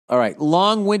All right.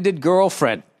 Long-winded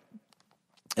girlfriend.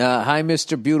 Hi,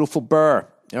 Mr. Beautiful Burr.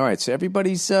 All right. So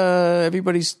everybody's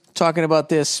talking about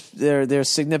their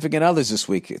significant others this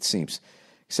week, it seems,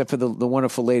 except for the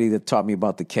wonderful lady that taught me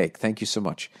about the cake. Thank you so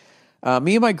much.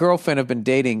 Me and my girlfriend have been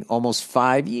dating almost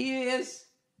 5 years.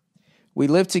 We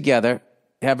live together,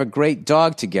 have a great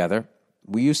dog together.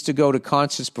 We used to go to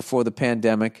concerts before the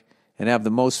pandemic and have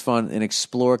the most fun and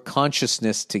explore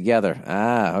consciousness together.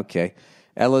 Ah, okay.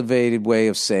 Elevated way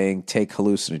of saying take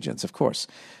hallucinogens, of course.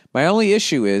 My only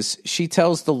issue is she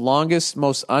tells the longest,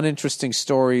 most uninteresting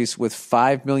stories with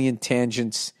 5 million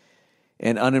tangents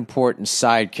and unimportant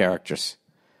side characters.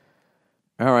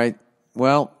 All right.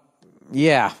 Well,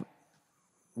 yeah,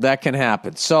 that can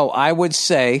happen. So I would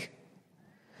say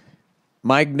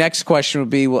my next question would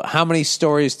be, well, how many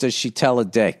stories does she tell a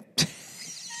day?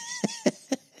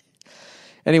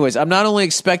 Anyways, I'm not only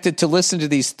expected to listen to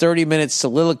these 30-minute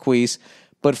soliloquies,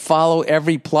 but follow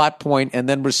every plot point and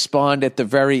then respond at the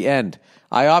very end.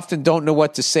 I often don't know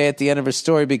what to say at the end of a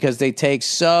story because they take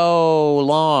so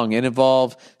long and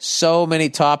involve so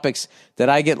many topics that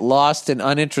I get lost and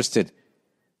uninterested.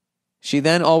 She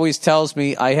then always tells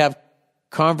me I have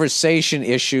conversation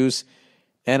issues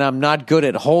and I'm not good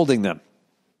at holding them.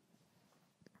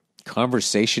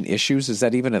 Conversation issues? Is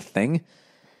that even a thing?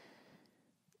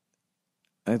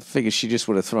 I figured she just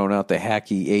would have thrown out the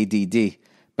hacky ADD.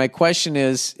 My question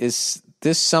is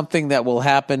this something that will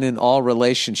happen in all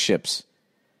relationships?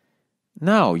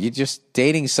 No, you're just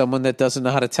dating someone that doesn't know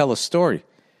how to tell a story.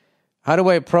 How do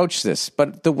I approach this?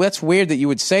 But that's weird that you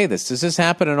would say this. Does this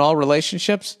happen in all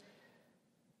relationships?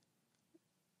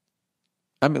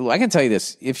 I mean, I can tell you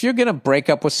this. If you're going to break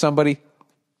up with somebody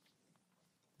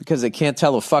because they can't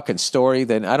tell a fucking story,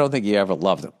 then I don't think you ever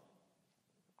loved them.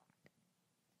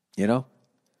 You know?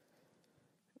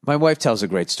 My wife tells a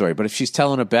great story, but if she's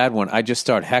telling a bad one, I just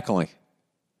start heckling.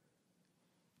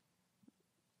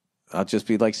 I'll just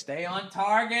be like, stay on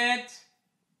target.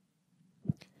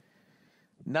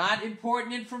 Not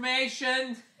important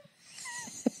information.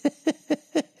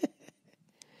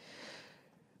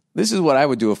 This is what I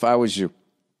would do if I was you.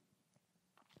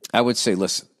 I would say,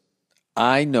 listen,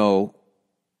 I know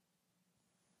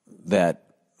that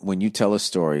when you tell a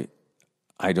story,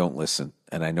 I don't listen,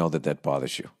 and I know that that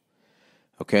bothers you.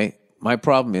 Okay? My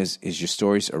problem is your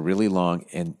stories are really long,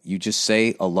 and you just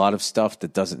say a lot of stuff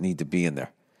that doesn't need to be in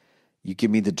there. You give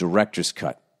me the director's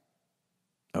cut.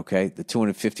 Okay? The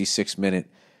 256-minute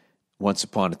Once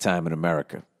Upon a Time in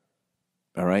America.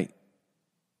 All right?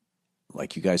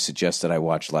 Like you guys suggested I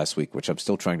watched last week, which I'm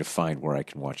still trying to find where I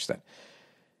can watch that.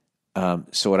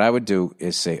 So what I would do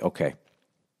is say, okay,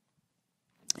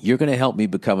 you're going to help me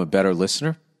become a better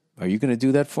listener? Are you going to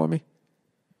do that for me?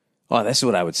 Oh, that's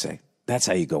what I would say. That's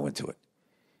how you go into it.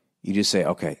 You just say,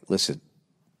 okay, listen,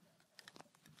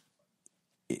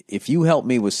 if you help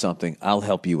me with something, I'll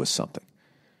help you with something,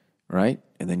 right?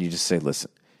 And then you just say,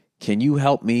 listen, can you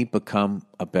help me become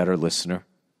a better listener?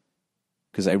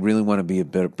 Because I really want to be a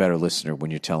better listener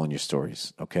when you're telling your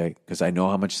stories, okay? Because I know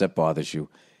how much that bothers you.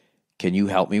 Can you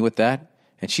help me with that?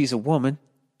 And she's a woman,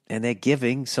 and they're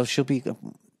giving, so she'll be,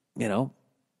 you know,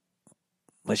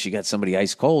 unless you got somebody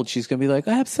ice cold, she's going to be like,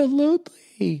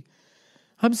 absolutely.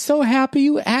 I'm so happy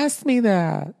you asked me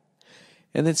that.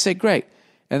 And then say, great.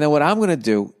 And then what I'm going to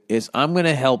do is I'm going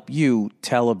to help you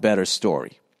tell a better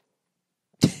story.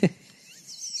 At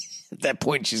that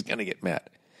point, she's going to get mad.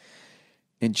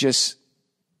 And just,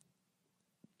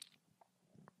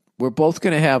 we're both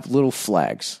going to have little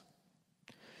flags.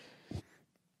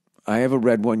 I have a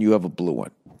red one, you have a blue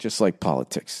one, just like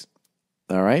politics.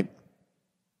 All right?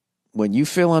 When you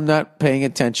feel I'm not paying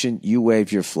attention, you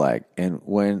wave your flag. And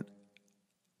when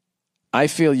I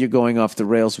feel you're going off the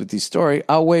rails with this story,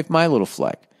 I'll wave my little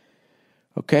flag.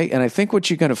 Okay? And I think what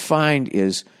you're going to find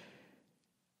is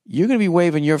you're going to be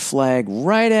waving your flag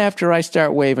right after I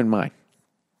start waving mine.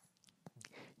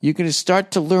 You're going to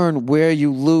start to learn where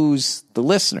you lose the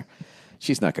listener.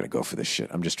 She's not going to go for this shit.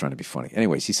 I'm just trying to be funny.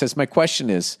 Anyways, he says, my question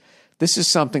is, is this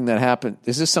something that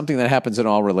happens in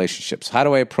all relationships? How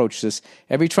do I approach this?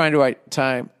 Every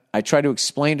time I try to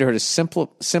explain to her to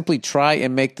simply try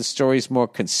and make the stories more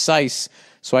concise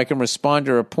so I can respond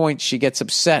to her point, she gets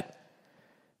upset.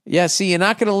 Yeah, see, you're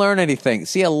not going to learn anything.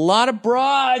 See, a lot of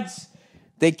broads,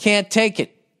 they can't take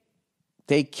it.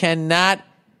 They cannot.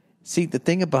 See, the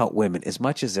thing about women, as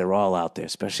much as they're all out there,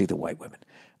 especially the white women,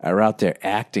 are out there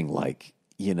acting like,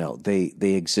 you know, they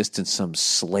exist in some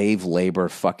slave labor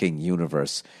fucking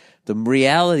universe. The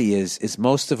reality is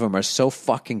most of them are so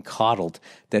fucking coddled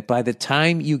that by the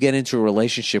time you get into a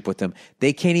relationship with them,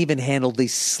 they can't even handle the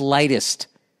slightest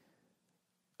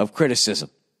of criticism.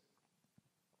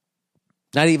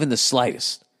 Not even the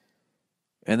slightest.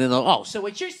 And then so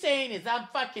what you're saying is I'm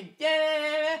fucking...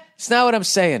 It's not what I'm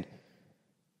saying.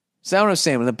 It's not what I'm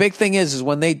saying. And the big thing is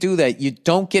when they do that, you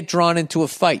don't get drawn into a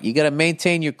fight. You got to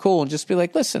maintain your cool and just be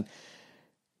like, listen,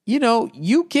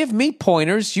 you give me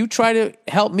pointers. You try to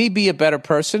help me be a better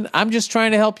person. I'm just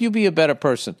trying to help you be a better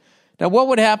person. Now, what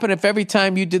would happen if every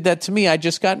time you did that to me, I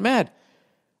just got mad?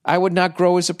 I would not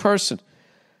grow as a person.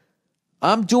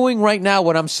 I'm doing right now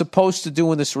what I'm supposed to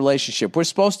do in this relationship. We're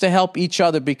supposed to help each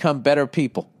other become better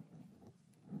people.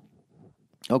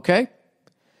 Okay?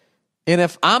 And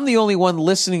if I'm the only one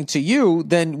listening to you,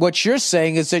 then what you're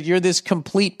saying is that you're this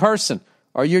complete person,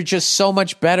 or you're just so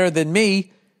much better than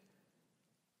me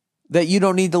that you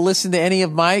don't need to listen to any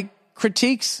of my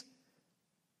critiques.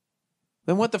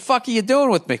 Then what the fuck are you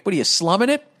doing with me? What are you, slumming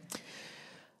it?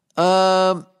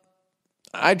 I'd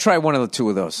try one of the two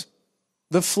of those.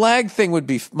 The flag thing would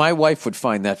be, my wife would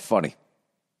find that funny.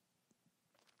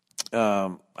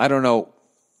 I don't know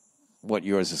what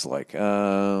yours is like.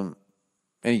 And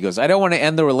he goes, I don't want to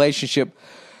end the relationship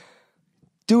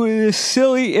due to this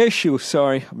silly issue.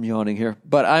 Sorry, I'm yawning here.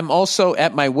 But I'm also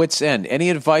at my wit's end. Any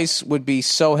advice would be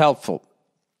so helpful.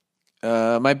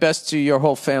 My best to your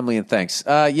whole family and thanks.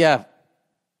 Yeah.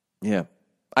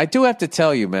 I do have to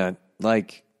tell you, man,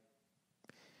 like,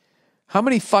 how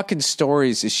many fucking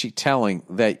stories is she telling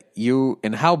that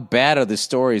and how bad are the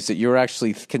stories that you're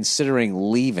actually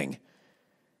considering leaving?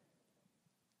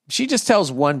 She just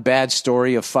tells one bad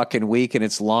story a fucking week and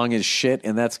it's long as shit,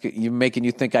 and that's making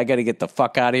you think I got to get the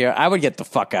fuck out of here. I would get the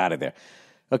fuck out of there.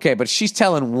 Okay, but she's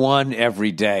telling one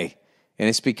every day and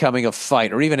it's becoming a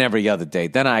fight, or even every other day.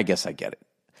 Then I guess I get it.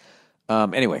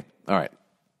 Anyway, all right.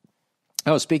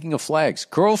 Oh, speaking of flags,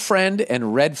 girlfriend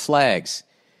and red flags.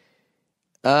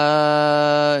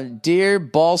 Dear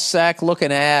ball sack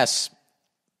looking ass,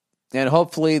 and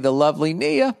hopefully the lovely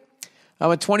Nia. I'm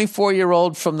a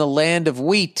 24-year-old from the land of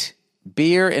wheat,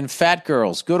 beer, and fat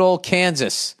girls. Good old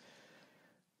Kansas.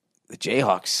 The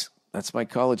Jayhawks. That's my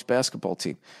college basketball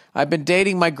team. I've been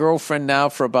dating my girlfriend now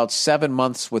for about 7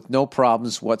 months with no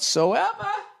problems whatsoever.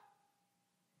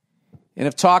 And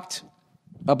have talked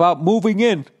about moving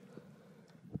in.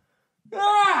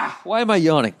 Why am I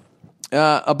yawning?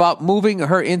 About moving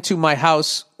her into my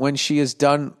house when she is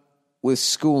done with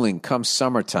schooling come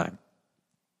summertime.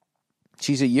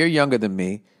 She's a year younger than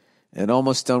me and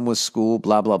almost done with school,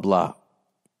 blah, blah, blah.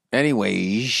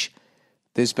 Anyways,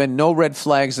 there's been no red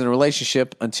flags in the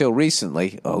relationship until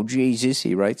recently. Oh, Jesus,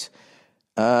 he writes.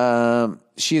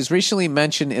 She has recently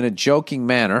mentioned in a joking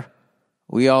manner,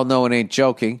 we all know it ain't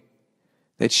joking,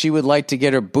 that she would like to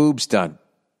get her boobs done.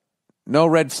 No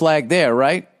red flag there,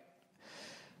 right?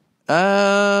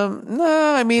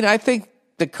 No, I mean, I think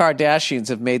the Kardashians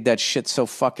have made that shit so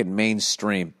fucking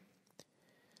mainstream.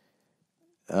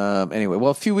 Anyway,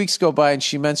 well, a few weeks go by and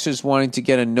she mentions wanting to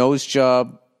get a nose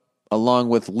job along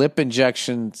with lip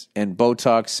injections and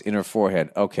Botox in her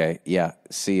forehead. Okay, yeah,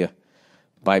 see ya.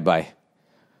 Bye-bye.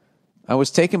 I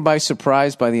was taken by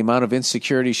surprise by the amount of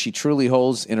insecurity she truly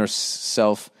holds in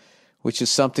herself, which is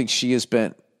something she has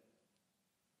been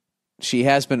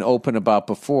open about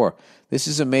before. This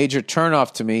is a major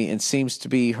turnoff to me and seems to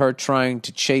be her trying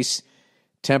to chase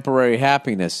temporary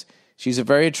happiness. She's a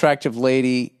very attractive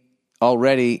lady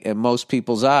already in most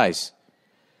people's eyes.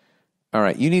 All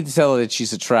right, you need to tell her that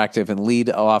she's attractive and lead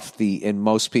off the in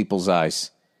most people's eyes.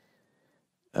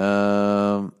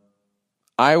 I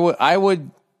would.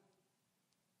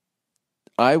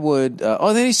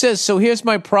 Then he says, so here's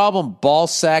my problem, ball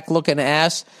sack looking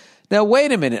ass. Now,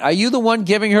 wait a minute. Are you the one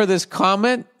giving her this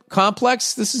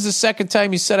complex? This is the second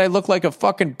time you said I look like a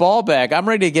fucking ball bag. I'm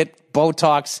ready to get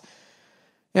Botox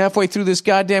halfway through this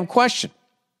goddamn question.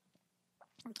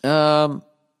 I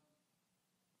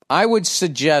would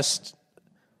suggest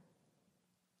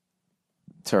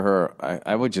to her,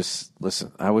 I would just,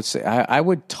 listen, I would say, I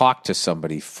would talk to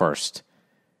somebody first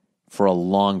for a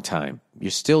long time.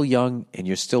 You're still young and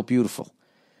you're still beautiful.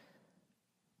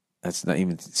 That's not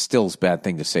even still a bad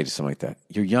thing to say to somebody like that.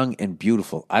 You're young and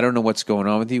beautiful. I don't know what's going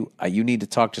on with you. You need to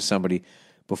talk to somebody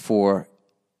before,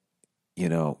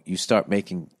 you start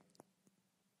making,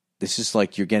 this is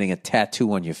like you're getting a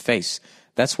tattoo on your face.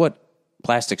 That's what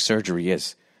plastic surgery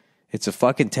is. It's a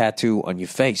fucking tattoo on your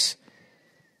face.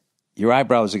 Your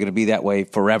eyebrows are going to be that way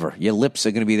forever. Your lips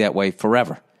are going to be that way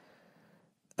forever.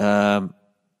 I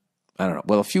don't know.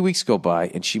 Well, a few weeks go by,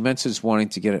 and she mentions wanting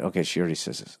to get it. Okay, she already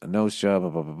says this. A nose job, blah,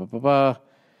 blah, blah, blah,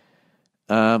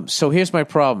 blah. So here's my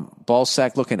problem. Ball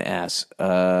sack looking ass.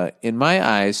 In my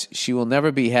eyes, she will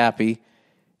never be happy,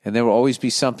 and there will always be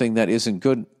something that isn't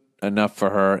good enough for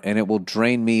her, and it will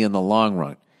drain me in the long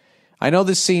run. I know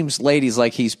this seems, ladies,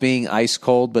 like he's being ice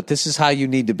cold, but this is how you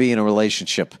need to be in a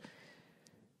relationship.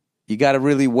 You got to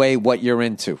really weigh what you're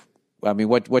into. I mean,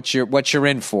 what you're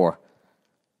in for.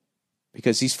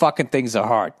 Because these fucking things are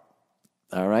hard.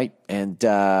 All right? And,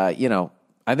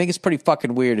 I think it's pretty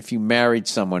fucking weird if you married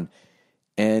someone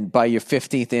and by your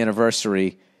 15th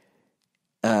anniversary,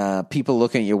 people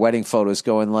looking at your wedding photos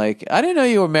going like, I didn't know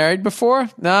you were married before.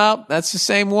 No, that's the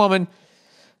same woman.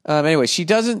 Anyway, she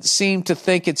doesn't seem to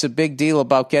think it's a big deal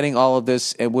about getting all of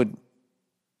this and would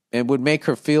make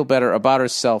her feel better about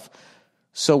herself.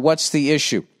 So what's the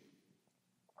issue?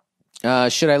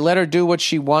 Should I let her do what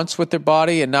she wants with her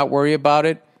body and not worry about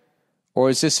it? Or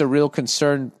is this a real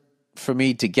concern for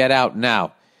me to get out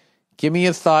now? Give me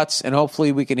your thoughts, and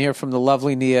hopefully we can hear from the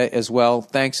lovely Nia as well.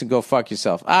 Thanks, and go fuck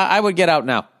yourself. I would get out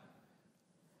now.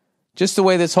 Just the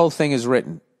way this whole thing is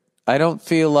written. I don't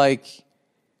feel like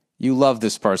you love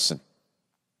this person.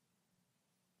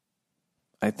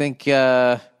 I think,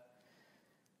 I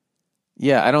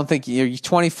don't think you're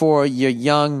 24, you're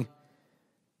young.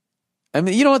 I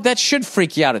mean, you know what? That should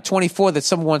freak you out at 24 that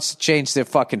someone wants to change their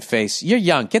fucking face. You're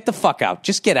young. Get the fuck out.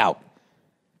 Just get out.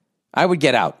 I would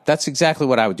get out. That's exactly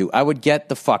what I would do. I would get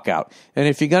the fuck out. And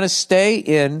if you're going to stay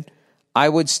in, I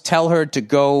would tell her to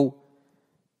go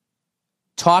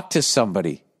talk to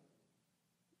somebody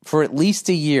for at least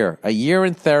a year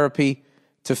in therapy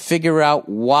to figure out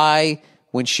why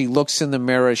when she looks in the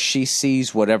mirror, she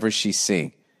sees whatever she's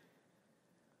seeing.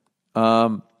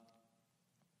 But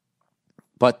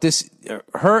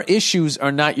her issues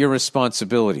are not your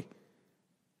responsibility.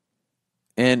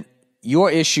 And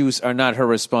your issues are not her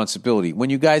responsibility.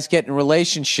 When you guys get in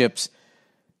relationships,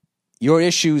 your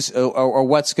issues are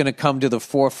what's going to come to the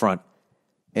forefront.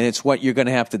 And it's what you're going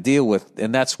to have to deal with.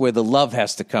 And that's where the love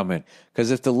has to come in.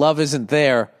 Because if the love isn't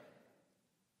there,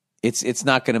 it's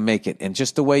not going to make it. And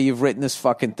just the way you've written this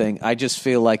fucking thing, I just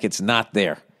feel like it's not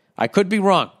there. I could be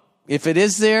wrong. If it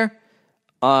is there,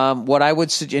 what I would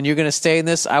suggest, and you're going to stay in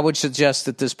this, I would suggest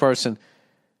that this person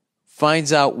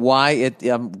finds out why it.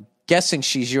 I'm guessing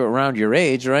she's around your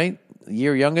age, right? A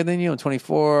year younger than you. I'm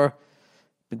 24.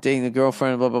 Been dating a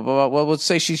girlfriend. Blah blah blah. Well, let's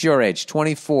say she's your age,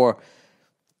 24. I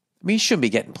mean, you shouldn't be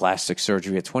getting plastic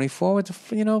surgery at 24. What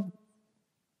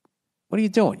are you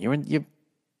doing? You're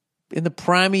in the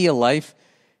prime of your life.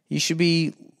 You should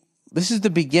be. This is the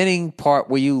beginning part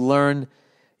where you learn.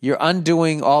 You're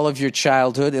undoing all of your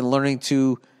childhood and learning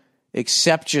to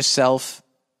accept yourself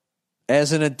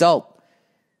as an adult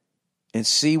and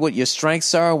see what your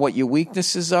strengths are and what your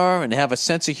weaknesses are and have a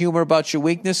sense of humor about your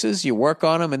weaknesses. You work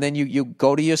on them and then you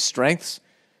go to your strengths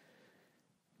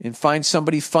and find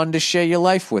somebody fun to share your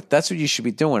life with. That's what you should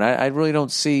be doing. I really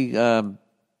don't see... That's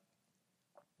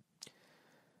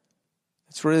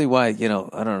really why, I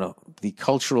don't know, the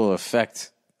cultural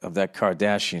effect of that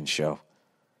Kardashian show.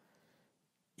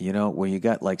 Where you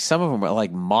got like some of them are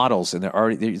like models and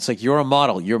it's like you're a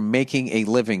model. You're making a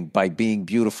living by being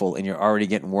beautiful and you're already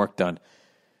getting work done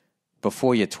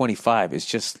before you're 25.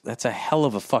 That's a hell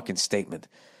of a fucking statement.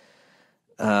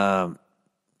 That's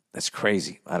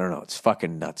crazy. I don't know. It's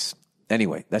fucking nuts.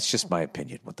 Anyway, that's just my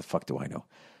opinion. What the fuck do I know?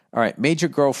 All right. Major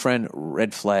girlfriend,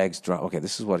 red flags. Okay,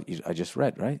 this is what I just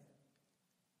read, right?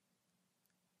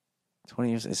 20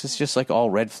 years. Is this just like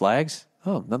all red flags?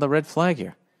 Oh, another red flag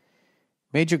here.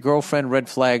 Major girlfriend, red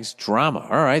flags, drama.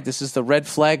 All right, this is the red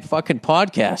flag fucking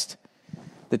podcast.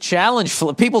 The challenge,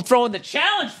 people throwing the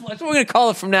challenge. That's what we're going to call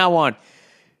it from now on.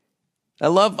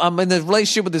 I'm in the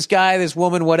relationship with this guy, this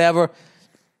woman, whatever,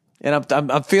 and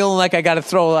I'm feeling like I got to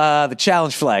throw the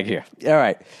challenge flag here.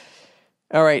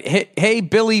 All right. Hey,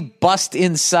 Billy, bust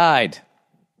inside.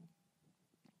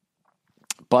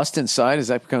 Bust inside? Is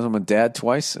that because I'm a dad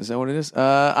twice? Is that what it is?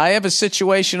 I have a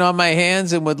situation on my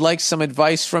hands and would like some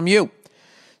advice from you.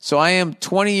 So I am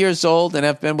 20 years old and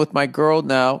have been with my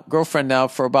girlfriend now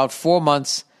for about 4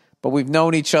 months, but we've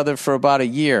known each other for about a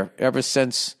year, ever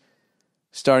since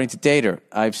starting to date her.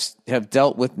 I have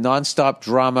dealt with nonstop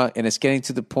drama, and it's getting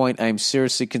to the point I am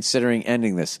seriously considering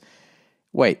ending this.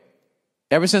 Wait,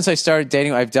 ever since I started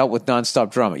dating, I've dealt with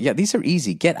nonstop drama. Yeah, these are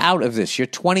easy. Get out of this. You're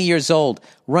 20 years old.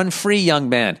 Run free, young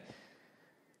man.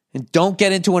 And don't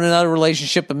get into another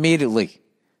relationship immediately.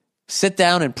 Sit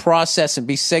down and process and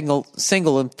be single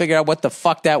and figure out what the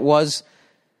fuck that was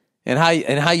and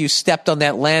how you stepped on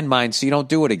that landmine so you don't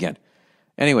do it again.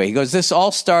 Anyway, he goes, this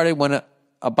all started when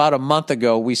about a month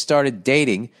ago we started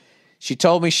dating. She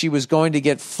told me she was going to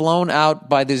get flown out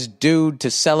by this dude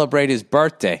to celebrate his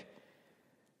birthday.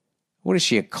 What is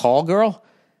she, a call girl?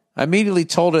 I immediately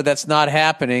told her that's not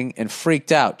happening and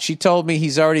freaked out. She told me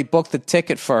he's already booked the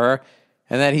ticket for her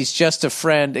and that he's just a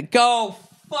friend. Go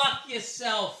fuck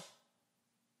yourself.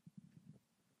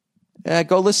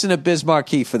 Go listen to Biz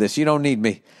Marquee for this. You don't need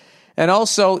me. And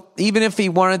also, even if he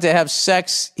wanted to have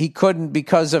sex, he couldn't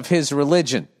because of his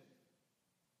religion,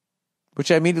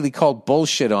 which I immediately called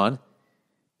bullshit on.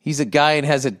 He's a guy and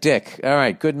has a dick. All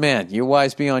right, good man. You're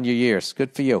wise beyond your years.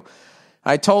 Good for you.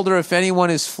 I told her if anyone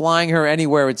is flying her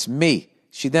anywhere, it's me.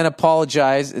 She then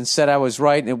apologized and said I was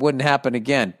right and it wouldn't happen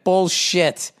again.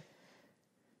 Bullshit.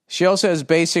 She also has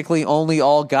basically only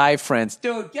all guy friends.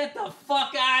 Dude, get the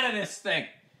fuck out of this thing.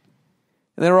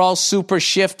 And they're all super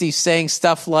shifty, saying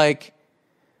stuff like,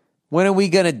 when are we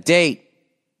going to date?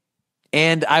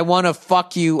 And I want to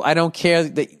fuck you. I don't care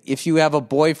that if you have a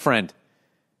boyfriend.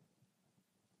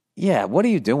 Yeah, what are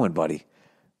you doing, buddy?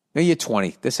 You're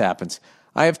 20. This happens.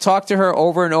 I have talked to her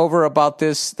over and over about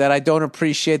this, that I don't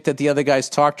appreciate that the other guys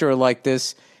talk to her like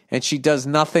this, and she does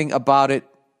nothing about it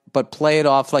but play it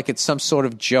off like it's some sort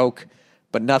of joke,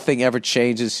 but nothing ever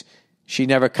changes. She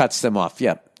never cuts them off.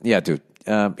 Yeah, dude.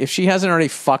 If she hasn't already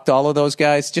fucked all of those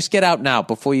guys, just get out now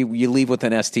before you leave with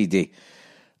an STD.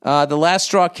 The last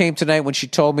straw came tonight when she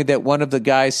told me that one of the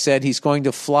guys said he's going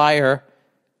to fly her,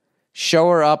 show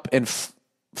her up, and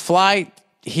fly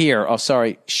here. Oh,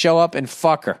 sorry. Show up and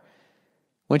fuck her.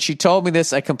 When she told me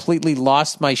this, I completely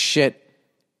lost my shit.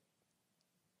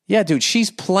 Yeah, dude,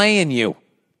 she's playing you.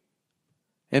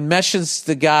 And meshes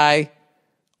the guy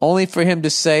only for him to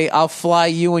say, I'll fly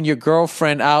you and your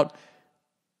girlfriend out.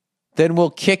 Then we'll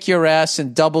kick your ass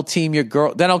and double team your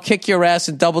girl. Then I'll kick your ass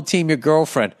and double team your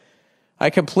girlfriend. I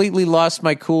completely lost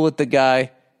my cool with the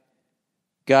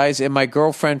guys, and my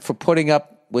girlfriend for putting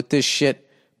up with this shit,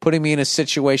 putting me in a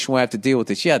situation where I have to deal with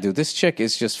this. Yeah, dude, this chick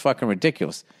is just fucking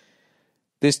ridiculous.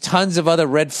 There's tons of other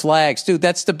red flags. Dude,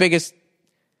 that's the biggest.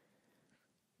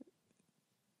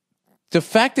 The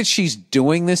fact that she's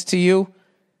doing this to you,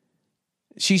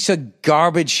 she's a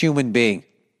garbage human being.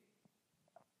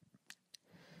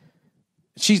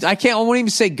 I won't even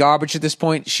say garbage at this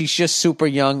point. She's just super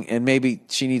young and maybe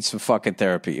she needs some fucking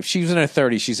therapy. If she was in her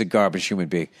 30s, she's a garbage human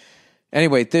being.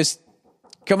 Anyway,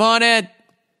 come on, Ed.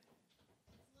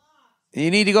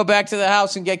 You need to go back to the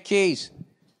house and get keys.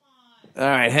 All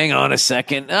right, hang on a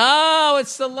second. Oh,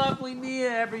 it's the lovely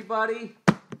Mia, everybody.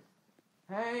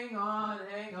 Hang on.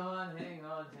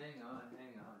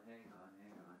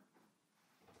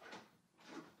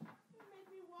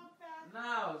 No,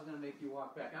 I was going to make you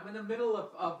walk back. I'm in the middle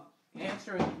of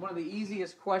answering one of the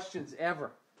easiest questions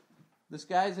ever. This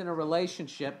guy's in a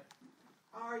relationship.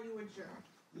 Are you a jerk?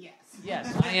 Yes.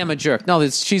 Yes, I am a jerk. No,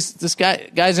 this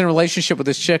guy's in a relationship with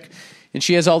this chick, and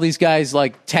she has all these guys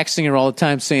like texting her all the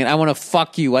time saying, I want to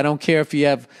fuck you. I don't care if you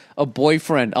have a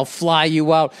boyfriend. I'll fly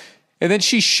you out. And then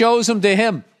she shows them to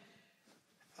him.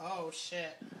 Oh,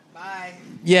 shit. Bye.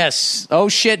 Yes. Oh,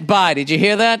 shit, bye. Did you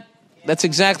hear that? Yeah. That's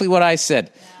exactly what I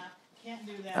said.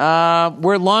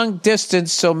 We're long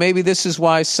distance, so maybe this is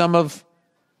why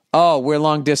we're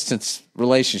long distance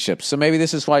relationships. So maybe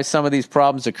this is why some of these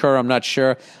problems occur. I'm not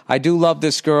sure. I do love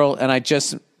this girl, and I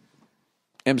just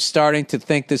am starting to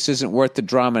think this isn't worth the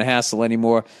drama and hassle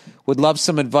anymore. Would love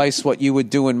some advice what you would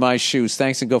do in my shoes.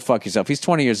 Thanks, and go fuck yourself. He's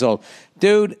 20 years old.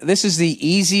 Dude, this is the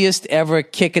easiest ever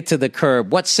kick it to the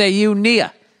curb. What say you,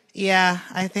 Nia? Yeah,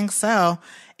 I think so.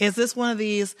 Is this one of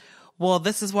these, well,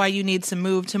 this is why you need to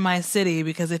move to my city,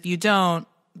 because if you don't,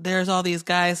 there's all these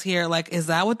guys here. Like, is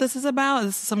that what this is about? Is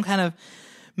this some kind of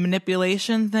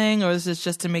manipulation thing, or is this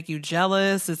just to make you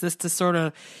jealous? Is this to sort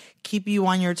of keep you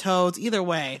on your toes? Either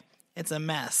way, it's a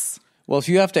mess. Well, if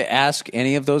you have to ask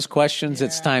any of those questions,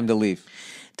 It's time to leave.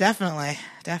 Definitely.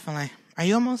 Are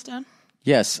you almost done?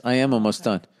 Yes, I am almost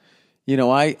done. You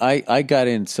know, I got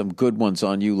in some good ones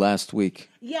on you last week.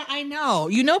 Yeah, I know.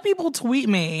 You know, people tweet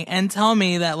me and tell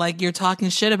me that, like, you're talking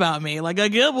shit about me. Like, I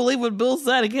can't believe what Bill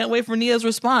said. I can't wait for Nia's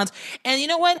response. And you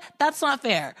know what? That's not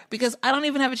fair, because I don't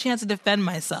even have a chance to defend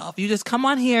myself. You just come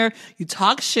on here, you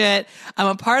talk shit. I'm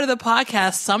a part of the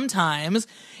podcast sometimes.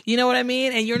 You know what I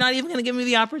mean? And you're not even going to give me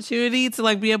the opportunity to,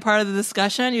 like, be a part of the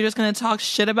discussion. You're just going to talk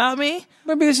shit about me?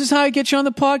 Maybe this is how I get you on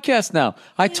the podcast now.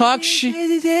 I talk shit.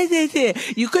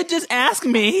 You could just ask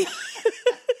me.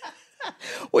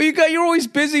 Well, you're always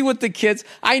busy with the kids.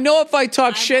 I know if I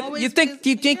talk shit, you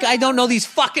think I don't know these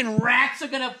fucking rats are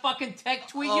gonna fucking tech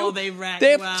tweet you? Oh, they rat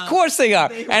you out. Of course they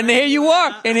are. And here you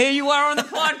are. And here you are on the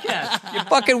podcast. You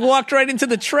fucking walked right into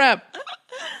the trap.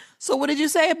 So what did you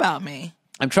say about me?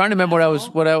 I'm trying to remember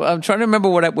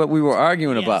what we were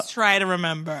arguing about. Try to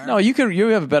remember. No, you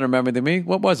have a better memory than me.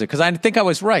 What was it? Because I think I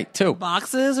was right too.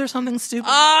 Boxes or something stupid?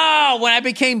 Oh, when I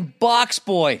became box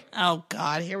boy. Oh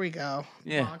God, here we go.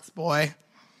 Yeah. Box boy.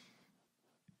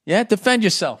 Yeah, defend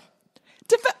yourself.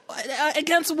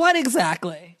 Against what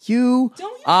exactly? You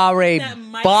are a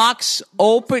box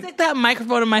open. Stick that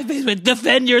microphone in my face and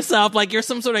defend yourself like you're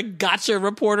some sort of gotcha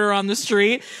reporter on the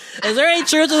street. Is there any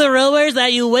truth to the rumors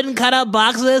that you wouldn't cut up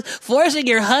boxes, forcing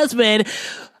your husband,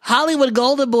 Hollywood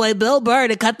golden boy Bill Burr,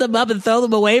 to cut them up and throw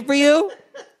them away for you?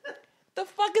 The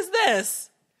fuck is this?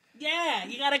 Yeah,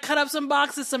 you gotta cut up some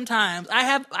boxes sometimes. I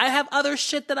have other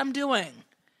shit that I'm doing.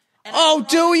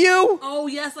 Do you? Oh,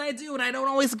 yes, I do, and I don't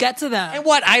always get to them. And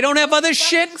what? I don't have other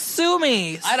shit? Sue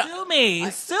me.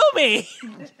 Sue me.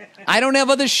 I don't have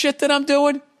other shit that I'm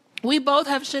doing? We both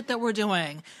have shit that we're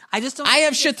doing. I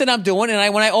have shit that I'm doing,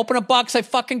 and when I open a box, I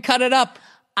fucking cut it up.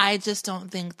 I just don't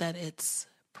think that it's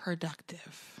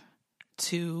productive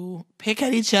to pick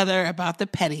at each other about the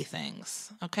petty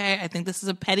things, okay? I think this is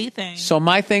a petty thing. So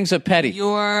my things are petty.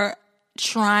 You're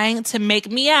trying to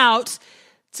make me out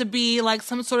to be like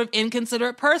some sort of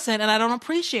inconsiderate person, and I don't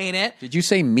appreciate it. Did you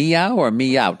say meow or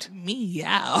me out?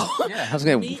 Meow. Yeah, I was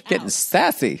getting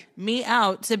sassy. Me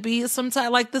out to be some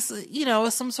type like this,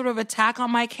 some sort of attack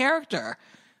on my character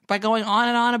by going on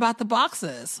and on about the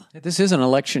boxes. This is an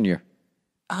election year.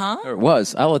 Huh? Or it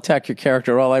was. I'll attack your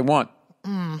character all I want.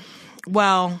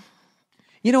 Well,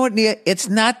 you know what, Nia? It's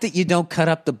not that you don't cut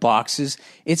up the boxes.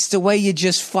 It's the way you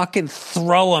just fucking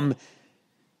throw them.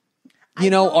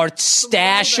 Or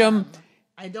stash them.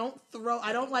 I don't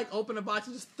like open a box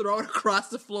and just throw it across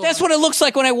the floor. That's what it looks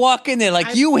like when I walk in there.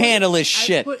 Like, you handle this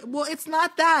shit. Well, it's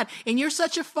not that. And you're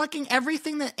such a fucking,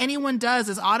 everything that anyone does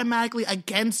is automatically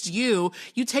against you.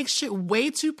 You take shit way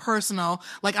too personal.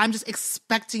 Like, I'm just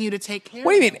expecting you to take care of it.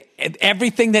 What do you mean?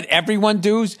 Everything that everyone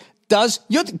does?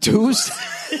 You're the dudes.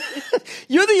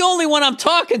 You're the only one I'm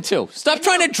talking to. Stop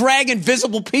trying to drag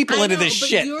invisible people into this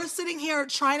shit. You're sitting here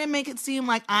trying to make it seem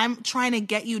like I'm trying to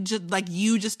get you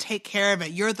just take care of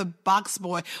it. You're the box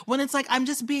boy. When it's like I'm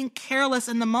just being careless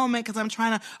in the moment because I'm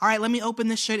trying to, all right, let me open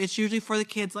this shit. It's usually for the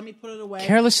kids. Let me put it away.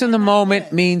 Careless in the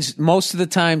moment means most of the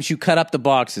times you cut up the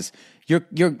boxes. You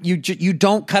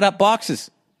don't cut up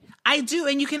boxes. I do,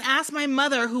 and you can ask my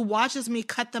mother who watches me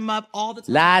cut them up all the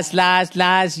time.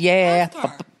 Lies, yeah.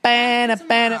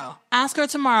 Ask her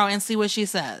tomorrow and see what she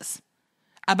says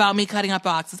about me cutting up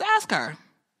boxes. Ask her.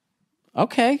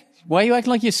 Okay. Why are you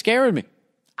acting like you're scaring me?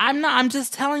 I'm not. I'm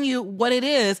just telling you what it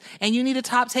is, and you need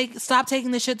to stop taking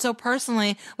this shit so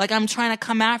personally, like I'm trying to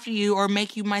come after you or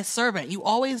make you my servant. You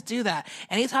always do that.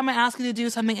 Anytime I ask you to do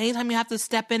something, anytime you have to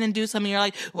step in and do something, you're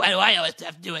like, why do I always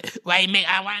have to do it?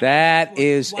 That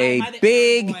is a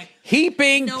big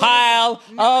heaping pile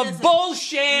of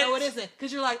bullshit. No, it isn't.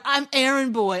 Because you're like, I'm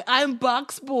errand boy. I'm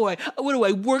box boy. What do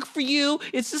I work for you?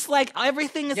 It's just like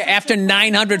everything is. Yeah, after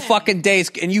 900 fucking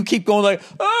days, and you keep going like,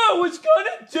 I was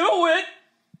gonna do it.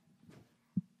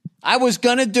 I was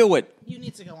gonna do it. You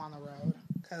need to go on the road.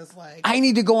 Because I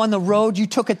need to go on the road. You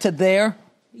took it to there.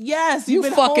 Yes, you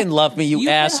fucking love me, you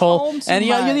asshole. And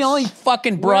you're the only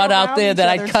fucking broad out there that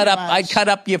I'd cut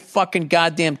up your fucking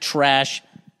goddamn trash.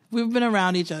 We've been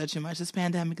around each other too much. This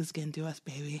pandemic is getting to us,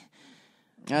 baby.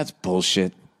 That's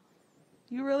bullshit.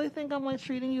 You really think I'm like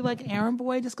treating you like errand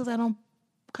boy just because I don't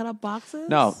cut up boxes?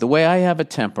 No, the way I have a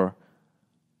temper,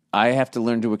 I have to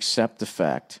learn to accept the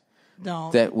fact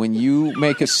that when you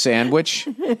make a sandwich,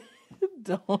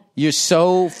 you're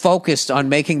so focused on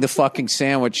making the fucking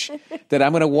sandwich that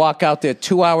I'm going to walk out there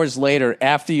 2 hours later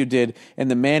after you did,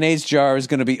 and the mayonnaise jar is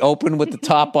going to be open with the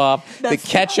top off. The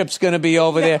ketchup's going to be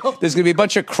over there. There's going to be a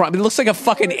bunch of crumbs. It looks like a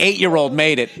fucking 8-year-old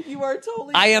made it. You are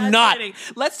totally. I am not.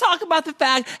 Let's talk about the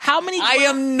fact how many. I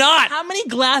am not. How many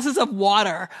glasses of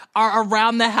water are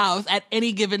around the house at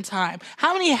any given time?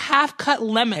 How many half-cut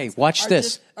lemons? Hey, watch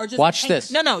this. Watch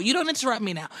this. No, you don't interrupt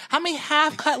me now. How many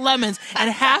half-cut lemons and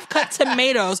half-cut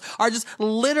tomatoes are just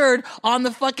littered on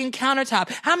the fucking countertop?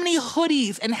 How many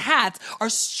hoodies and hats are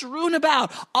strewn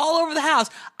about all over the house?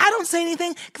 I don't say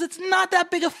anything because it's not that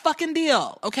big a fucking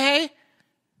deal, okay?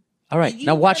 All right,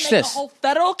 now watch this. A whole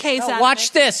federal case out watch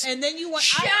of it, this. And then you want.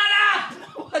 Shut up! I'm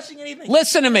not watching anything.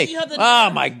 Listen to me. Oh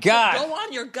my God. Go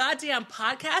on your goddamn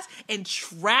podcast and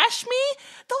trash me?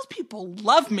 Those people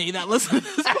love me that listen to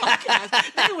this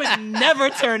podcast. They would never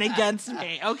turn against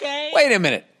me, okay? Wait a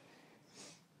minute.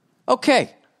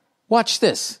 Okay, watch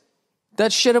this.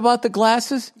 That shit about the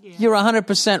glasses, you're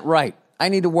 100% right. I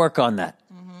need to work on that.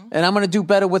 Mm-hmm. And I'm going to do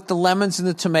better with the lemons and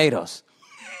the tomatoes.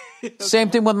 Okay. Same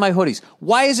thing with my hoodies.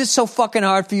 Why is it so fucking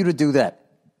hard for you to do that?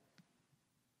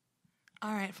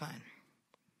 All right, fine.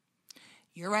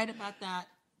 You're right about that.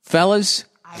 Fellas,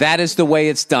 that is the way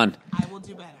it's done. I will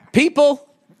do better. People,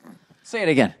 Say it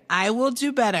again. I will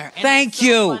do better. And Thank it's so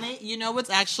you. funny. You know what's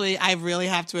actually I really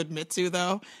have to admit to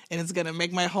though, and it's gonna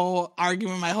make my whole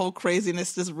argument, my whole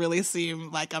craziness just really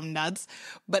seem like I'm nuts.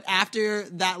 But after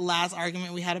that last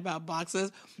argument we had about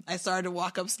boxes, I started to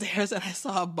walk upstairs and I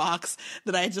saw a box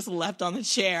that I had just left on the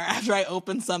chair after I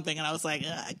opened something, and I was like,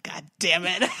 God damn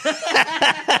it.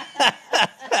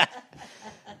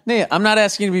 Nia, I'm not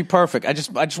asking you to be perfect. I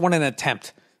just want an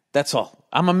attempt. That's all.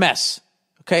 I'm a mess.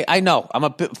 Okay, I know. I'm a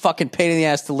fucking pain in the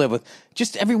ass to live with.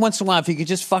 Just every once in a while, if you could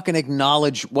just fucking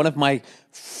acknowledge one of my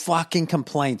fucking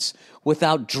complaints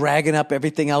without dragging up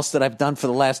everything else that I've done for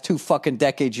the last 2 fucking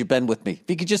decades you've been with me. If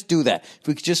you could just do that. If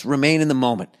we could just remain in the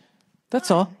moment. That's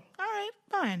all. All right,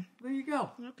 fine. There you go.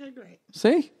 Okay, great.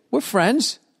 See? We're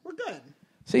friends. We're good.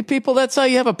 See, people, that's how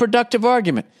you have a productive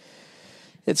argument.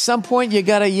 At some point, you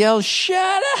got to yell,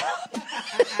 shut up.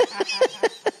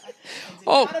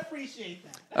 I appreciate that.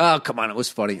 Oh, come on. It was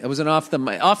funny. It was an off the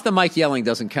mic yelling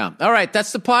doesn't count. All right.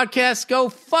 That's the podcast. Go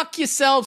fuck yourselves.